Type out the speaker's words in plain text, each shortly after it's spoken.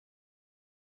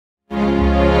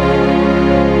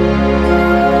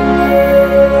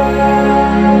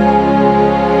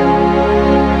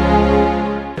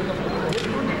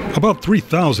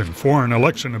3,000 foreign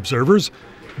election observers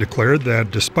declared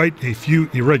that despite a few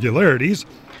irregularities,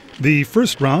 the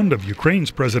first round of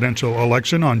Ukraine's presidential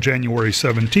election on January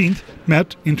 17th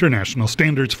met international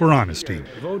standards for honesty.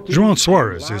 João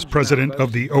Soares is president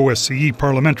of the OSCE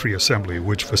Parliamentary Assembly,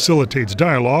 which facilitates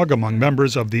dialogue among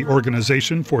members of the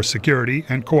Organization for Security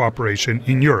and Cooperation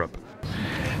in Europe.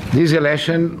 This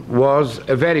election was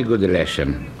a very good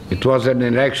election. It was an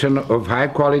election of high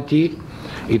quality.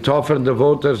 It offered the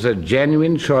voters a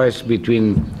genuine choice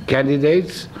between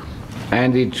candidates,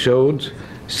 and it showed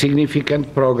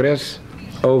significant progress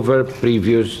over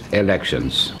previous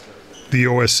elections. The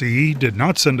OSCE did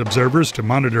not send observers to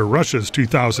monitor Russia's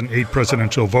 2008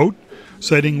 presidential vote,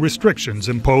 citing restrictions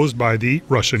imposed by the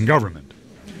Russian government.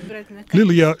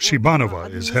 Lilia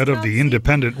Shibanova is head of the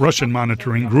independent Russian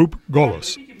monitoring group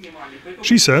Golos.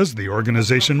 She says the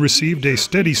organization received a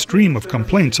steady stream of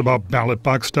complaints about ballot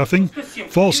box stuffing,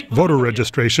 false voter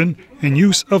registration, and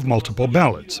use of multiple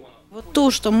ballots. What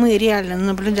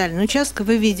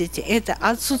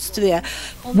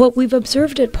we've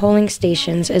observed at polling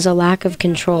stations is a lack of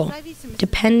control,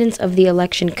 dependence of the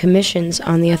election commissions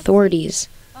on the authorities,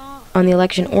 on the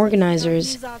election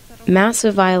organizers,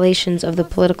 massive violations of the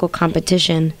political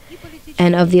competition,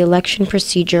 and of the election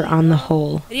procedure on the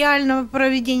whole. Реального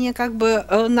проведения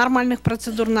нормальных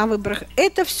процедур на выборах —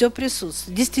 это все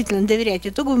присутствует. Действительно, доверять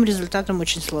итоговым результатам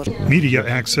очень сложно. Media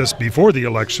access before the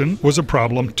election was a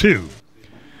problem too.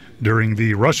 During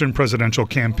the Russian presidential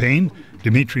campaign,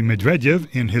 Dmitri Medvedev,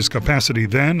 in his capacity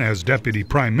then as deputy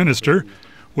prime minister,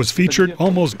 was featured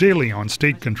almost daily on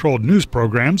state-controlled news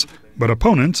programs, but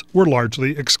opponents were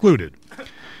largely excluded.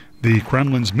 The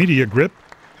Kremlin's media grip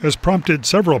has prompted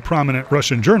several prominent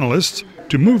Russian journalists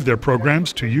to move their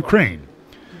programs to Ukraine.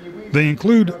 They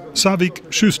include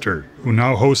Savik Shuster, who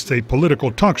now hosts a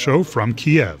political talk show from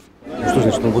Kiev.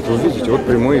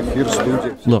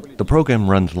 Look, the program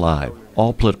runs live.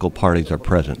 All political parties are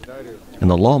present, and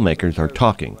the lawmakers are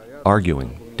talking,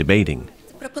 arguing, debating.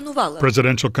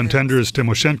 Presidential contenders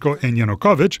Tymoshenko and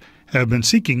Yanukovych have been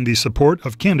seeking the support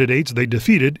of candidates they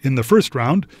defeated in the first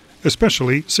round,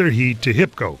 especially Serhiy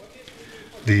Tyhypko.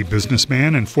 The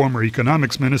businessman and former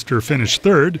economics minister finished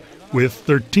third with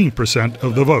 13%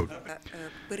 of the vote.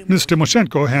 Ms.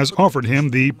 Tymoshenko has offered him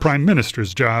the prime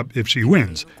minister's job if she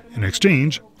wins, in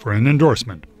exchange for an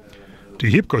endorsement.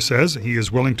 Tyhypko says he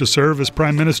is willing to serve as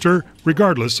prime minister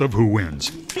regardless of who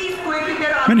wins.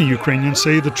 Many Ukrainians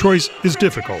say the choice is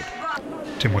difficult.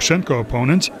 Tymoshenko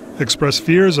opponents express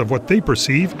fears of what they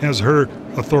perceive as her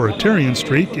authoritarian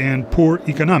streak and poor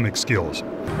economic skills.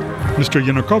 Mr.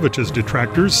 Yanukovych's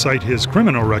detractors cite his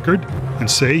criminal record and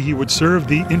say he would serve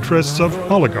the interests of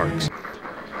oligarchs.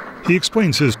 He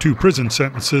explains his 2 prison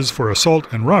sentences for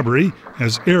assault and robbery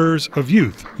as errors of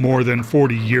youth more than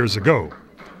 40 years ago.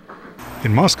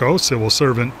 In Moscow, civil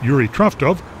servant Yuri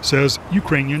Traftov says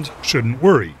Ukrainians shouldn't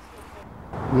worry.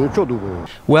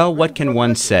 Well, what can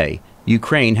one say?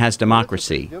 Ukraine has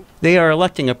democracy. They are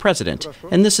electing a president,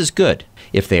 and this is good.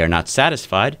 If they are not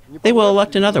satisfied, they will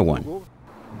elect another one.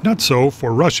 Not so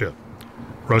for Russia.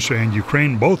 Russia and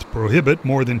Ukraine both prohibit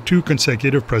more than 2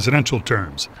 consecutive presidential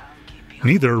terms.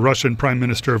 Neither Russian Prime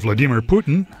Minister Vladimir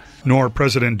Putin nor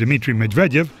President Dmitri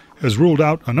Medvedev has ruled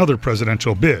out another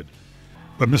presidential bid.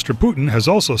 But Mr. Putin has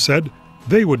also said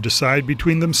they would decide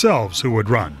between themselves who would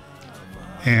run.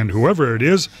 And whoever it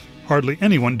is, hardly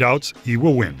anyone doubts he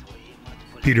will win.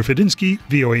 Peter Fedynsky,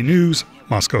 VOA News,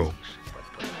 Moscow.